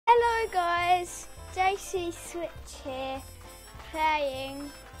guys, JC Switch here, playing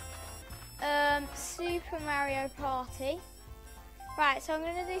Super Mario Party. Right, so I'm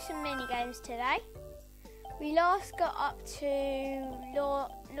going to do some mini games today. We last got up to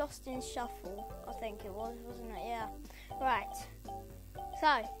Lost in Shuffle, I think it was, wasn't it? Yeah. Right.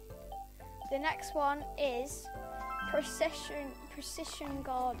 So the next one is precision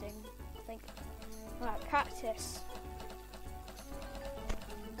guarding, I think. Right, practice.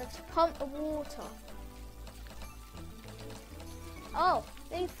 Let's pump the water. Oh,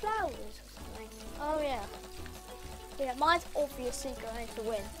 these flowers or something. Oh yeah. Yeah, mine's obviously going to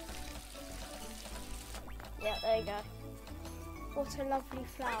win. Yeah, there you go. What a lovely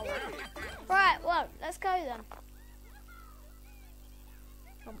flower. Right, well, let's go then.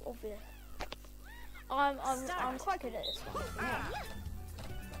 I'm obvious. I'm quite good at this one.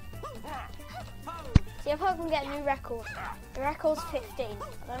 Yeah. See if I can get a new record. The record's 15. I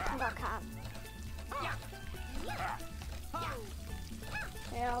don't think I can.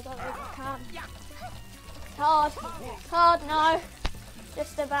 Yeah, I don't think I can. It's hard. It's hard, no.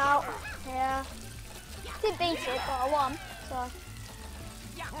 Just about. Yeah. Didn't beat it, but I won. So.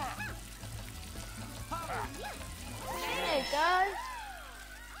 There you go.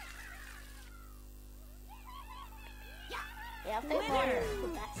 Yeah, I think mine is the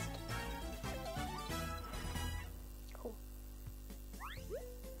best. Cool.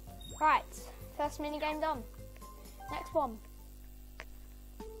 Right, first mini game done. Next one.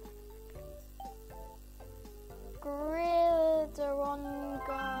 Gridiron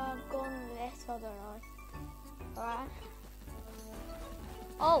Gauntlet, I don't know. Alright.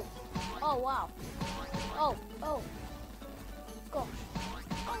 Oh wow. Oh. Gosh.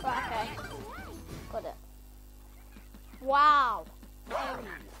 Right, okay. Got it. Wow.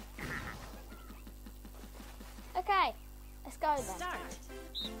 Okay, let's go then. Start.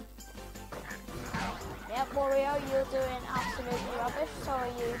 Yep, Wario, you're doing absolutely rubbish. So are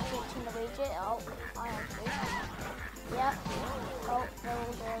you, teaching Luigi. Oh, I am too. Yep. Oh, they're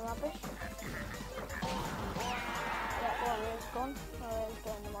all doing rubbish. Yep, Wario's gone. Wario's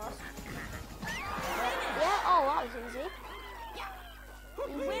doing the most. Yeah, oh, that was easy.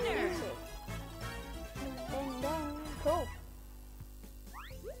 Winner. Easy. Ding dong. Cool.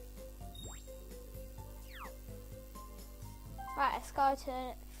 Right, let's go to the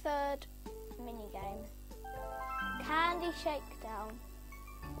third mini game. Candy Shakedown.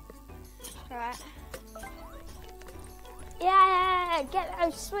 Right. Yeah, get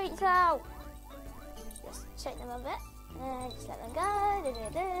those sweets out. Just shake them a bit and just let them go. There you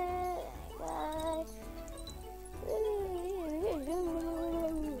go.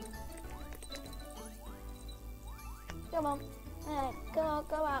 Come on. Go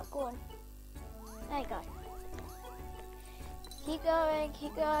out, go on. There you go. Keep going.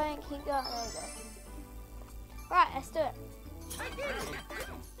 There you go. Right, let's do it.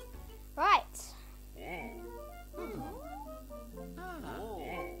 Right.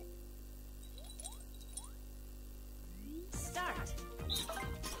 Start.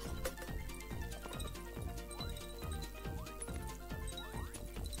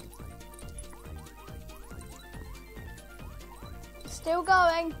 Still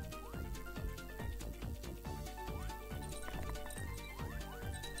going.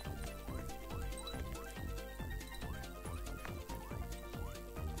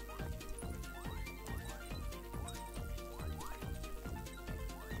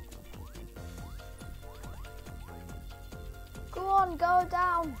 Go on, go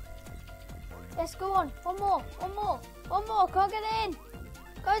down. Yes, go on. One more. Can't get in.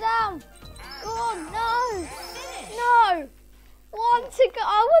 Go down. Go on. No. No. One to go.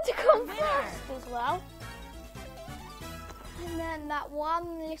 I want to come first as well. And then that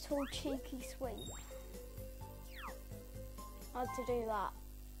one little cheeky sweep. I had to do that.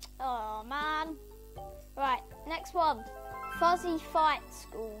 Oh man. Right, next one. Fuzzy Fight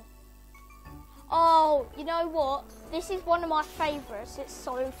School. Oh, you know what? This is one of my favourites. It's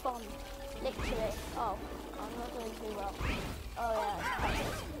so fun. Literally. Oh, I'm not doing too well. Oh yeah, it's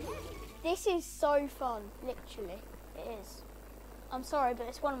perfect. This is so fun. Literally. It is. I'm sorry, but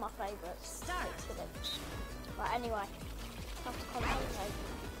it's one of my favourites. Start. Right, anyway. I have to concentrate.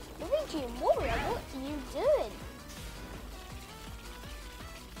 Luigi and Wario, what are you doing?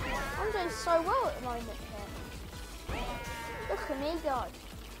 I'm doing so well at the moment here. Look at me go.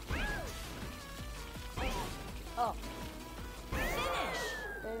 Oh.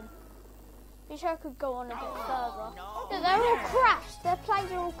 Boom. Wish I could go on a bit further. No. Look, they're all crashed. Their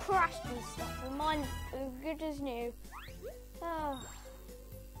planes are all crashed and stuff. And mine are good as new. Oh.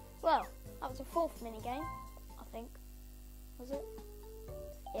 Well, that was the fourth mini game, I think. Was it?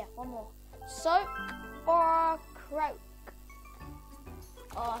 Yeah, one more. Soak or croak?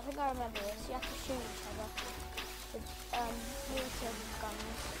 Oh, I think I remember this. You have to shoot each other with water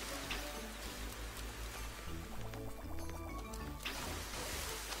guns.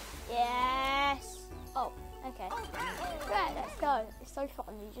 Yes. Oh, okay. Right, let's go. It's so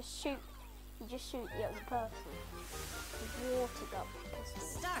fun. You just shoot the other person with water gun pistols.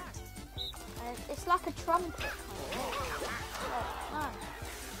 Start. And it's like a trumpet kind of thing. Oh, man.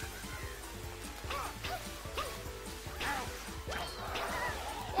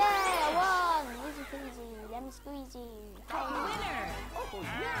 Yeah, I won! Easy peasy, lemon squeezy. Winner.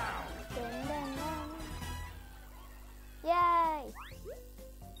 Dun, dun, dun. Yay!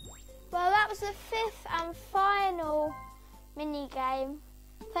 Well, that was the 5th and final mini game.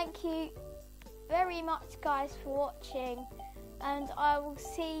 Thank you very much, guys, for watching, and I will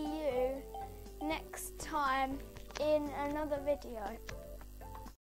see you next time in another video.